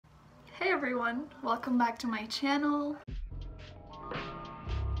Hey everyone, welcome back to my channel.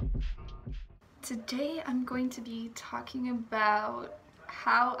 Today I'm going to be talking about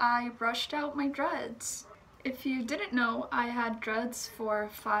how I brushed out my dreads. If you didn't know, I had dreads for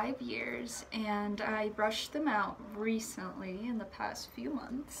 5 years and I brushed them out recently in the past few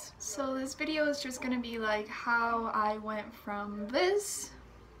months. So this video is just gonna be like how I went from this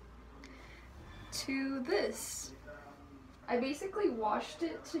to this. I basically washed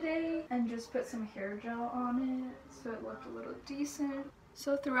it today and just put some hair gel on it so it looked a little decent.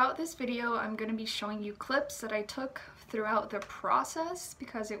 So throughout this video I'm going to be showing you clips that I took throughout the process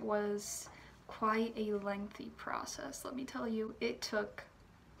because it was quite a lengthy process. Let me tell you, it took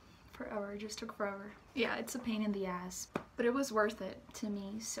forever. It just took forever. Yeah, it's a pain in the ass, but it was worth it to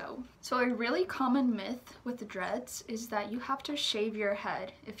me. So a really common myth with the dreads is that you have to shave your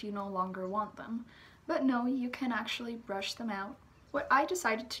head if you no longer want them. But no, you can actually brush them out. What I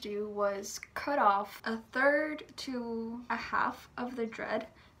decided to do was cut off 1/3 to 1/2 of the dread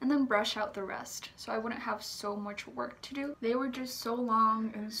and then brush out the rest so I wouldn't have so much work to do. They were just so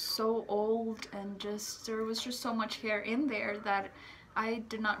long and so old and there was just so much hair in there that I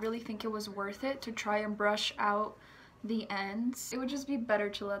did not really think it was worth it to try and brush out the ends. It would just be better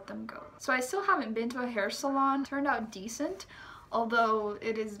to let them go. So I still haven't been to a hair salon. It turned out decent. Although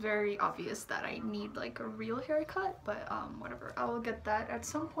it is very obvious that I need like a real haircut, but whatever, I will get that at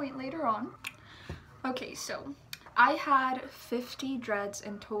some point later on. Okay, so I had 50 dreads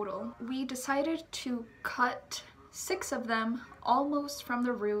in total. We decided to cut 6 of them almost from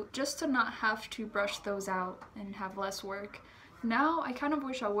the root just to not have to brush those out and have less work. Now I kind of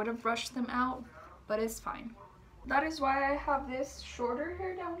wish I would have brushed them out, but it's fine. That is why I have this shorter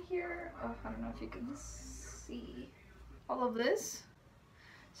hair down here. Oh, I don't know if you can see all of this.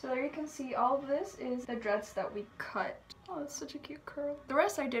 So there you can see all of this is the dreads that we cut. Oh, that's such a cute curl. The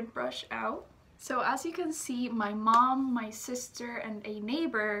rest I did brush out. So as you can see, my mom, my sister, and a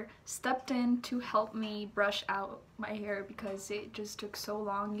neighbor stepped in to help me brush out my hair because it just took so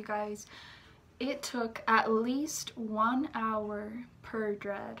long, you guys. It took at least 1 hour per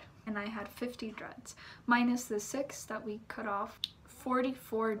dread, and I had 50 dreads, minus the 6 that we cut off.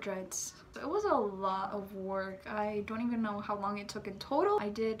 44 dreads. It was a lot of work. I don't even know how long it took in total. I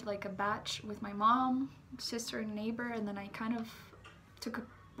did like a batch with my mom, sister, and neighbor, and then I kind of took a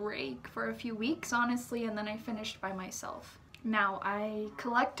break for a few weeks, honestly, and then I finished by myself. Now, I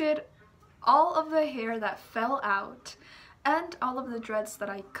collected all of the hair that fell out and all of the dreads that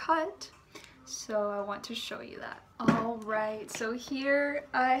I cut, so I want to show you that. Alright, so here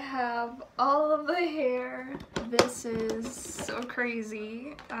I have all of the hair. This is so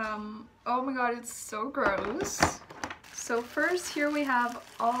crazy. Oh my god, it's so gross. So first, here we have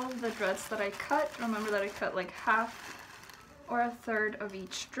all the dreads that I cut. Remember that I cut like 1/2 or 1/3 of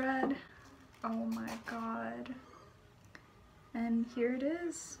each dread. Oh my god. And here it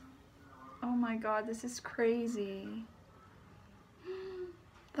is. Oh my god, this is crazy.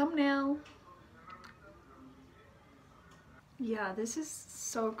 Thumbnail. Yeah, this is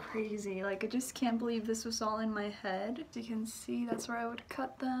so crazy. Like, I just can't believe this was all in my head. As you can see, that's where I would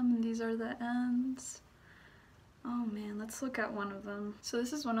cut them, and these are the ends. Oh man, let's look at one of them. So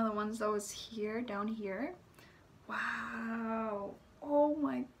this is one of the ones that was here, down here. Wow. Oh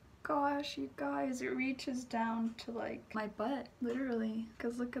my gosh, you guys, it reaches down to like my butt, literally.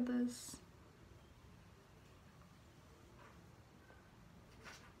 Because look at this.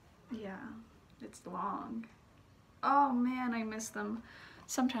 Yeah, it's long. Oh man, I miss them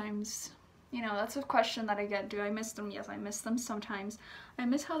sometimes. You know, that's a question that I get. Do I miss them? Yes, I miss them sometimes. I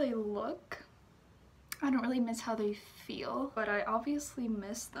miss how they look. I don't really miss how they feel, but I obviously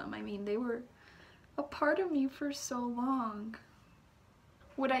miss them. I mean, they were a part of me for so long.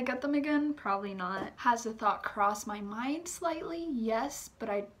 Would I get them again? Probably not. Has the thought crossed my mind slightly? Yes, but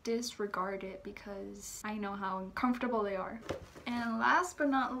I disregard it because I know how uncomfortable they are. And last but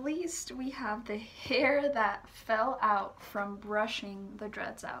not least, we have the hair that fell out from brushing the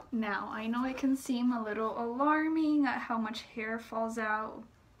dreads out. Now, I know it can seem a little alarming at how much hair falls out,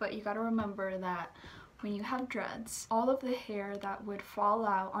 but you gotta remember that when you have dreads, all of the hair that would fall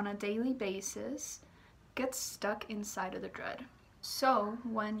out on a daily basis gets stuck inside of the dread. So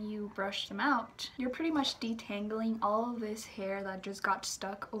when you brush them out, you're pretty much detangling all of this hair that just got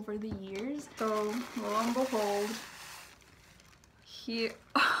stuck over the years. So lo and behold, here,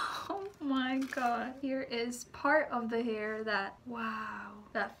 oh my god, here is part of the hair that, wow,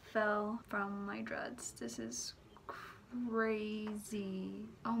 that fell from my dreads. This is crazy.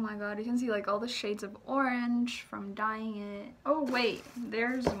 Oh my god, you can see like all the shades of orange from dyeing it. Oh wait,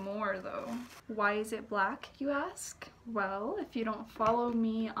 there's more though. Why is it black, you ask? Well, if you don't follow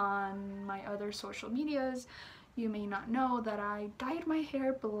me on my other social medias, you may not know that I dyed my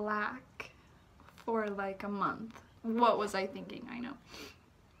hair black for like a month. What was I thinking? I know.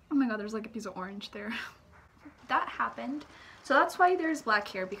 Oh my god, there's like a piece of orange there. That happened. So that's why there's black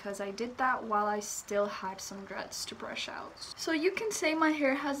hair, because I did that while I still had some dreads to brush out. So you can say my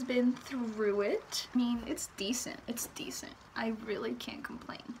hair has been through it. I mean, it's decent. It's decent. I really can't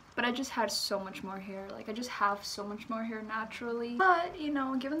complain. But I just had so much more hair. Like, I just have so much more hair naturally. But, you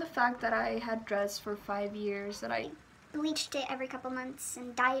know, given the fact that I had dreads for 5 years, that I bleached it every couple months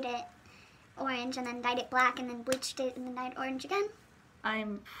and dyed it orange and then dyed it black and then bleached it and then dyed orange again,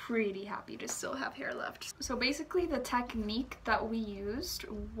 I'm pretty happy to still have hair left. So basically the technique that we used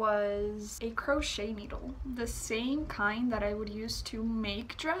was a crochet needle. The same kind that I would use to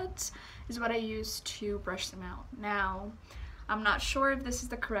make dreads is what I used to brush them out. Now, I'm not sure if this is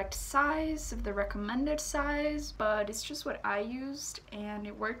the correct size, if the recommended size, but it's just what I used and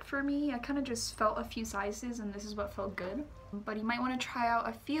it worked for me. I kind of just felt a few sizes and this is what felt good. But you might want to try out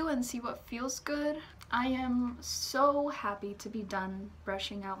a few and see what feels good. I am so happy to be done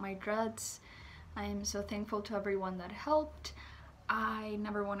brushing out my dreads. I am so thankful to everyone that helped. I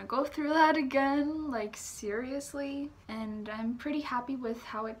never want to go through that again, like seriously. And I'm pretty happy with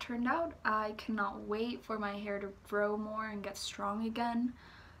how it turned out. I cannot wait for my hair to grow more and get strong again.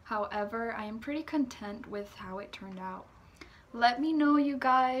 However, I am pretty content with how it turned out. Let me know, you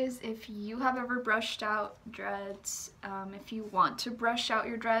guys, if you have ever brushed out dreads, if you want to brush out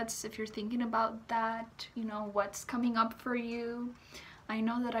your dreads, if you're thinking about that, you know, what's coming up for you. I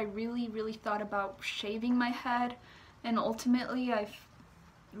know that I really thought about shaving my head, and ultimately I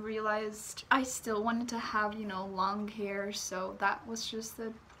realized I still wanted to have, you know, long hair, so that was just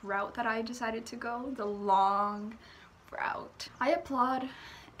the route that I decided to go, the long route. I applaud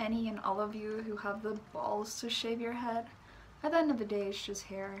any and all of you who have the balls to shave your head. At the end of the day, it's just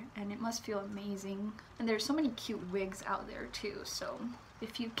hair, and it must feel amazing. And there's so many cute wigs out there too, so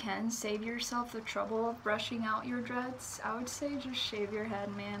if you can save yourself the trouble of brushing out your dreads, I would say just shave your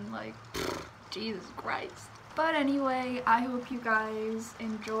head, man. Like, Jesus Christ. But anyway, I hope you guys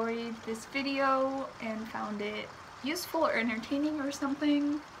enjoyed this video and found it useful or entertaining or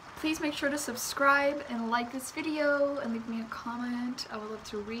something. Please make sure to subscribe and like this video and leave me a comment. I would love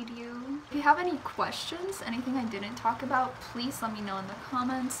to read you. If you have any questions, anything I didn't talk about, please let me know in the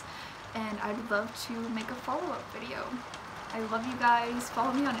comments, and I'd love to make a follow-up video. I love you guys.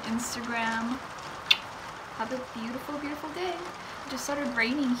 Follow me on Instagram. Have a beautiful, beautiful day. It just started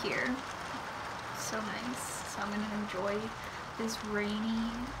raining here. So nice. So I'm gonna enjoy this rainy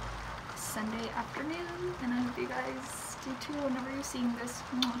Sunday afternoon, and I hope you guys do too whenever you're seeing this.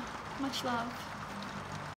 Much love.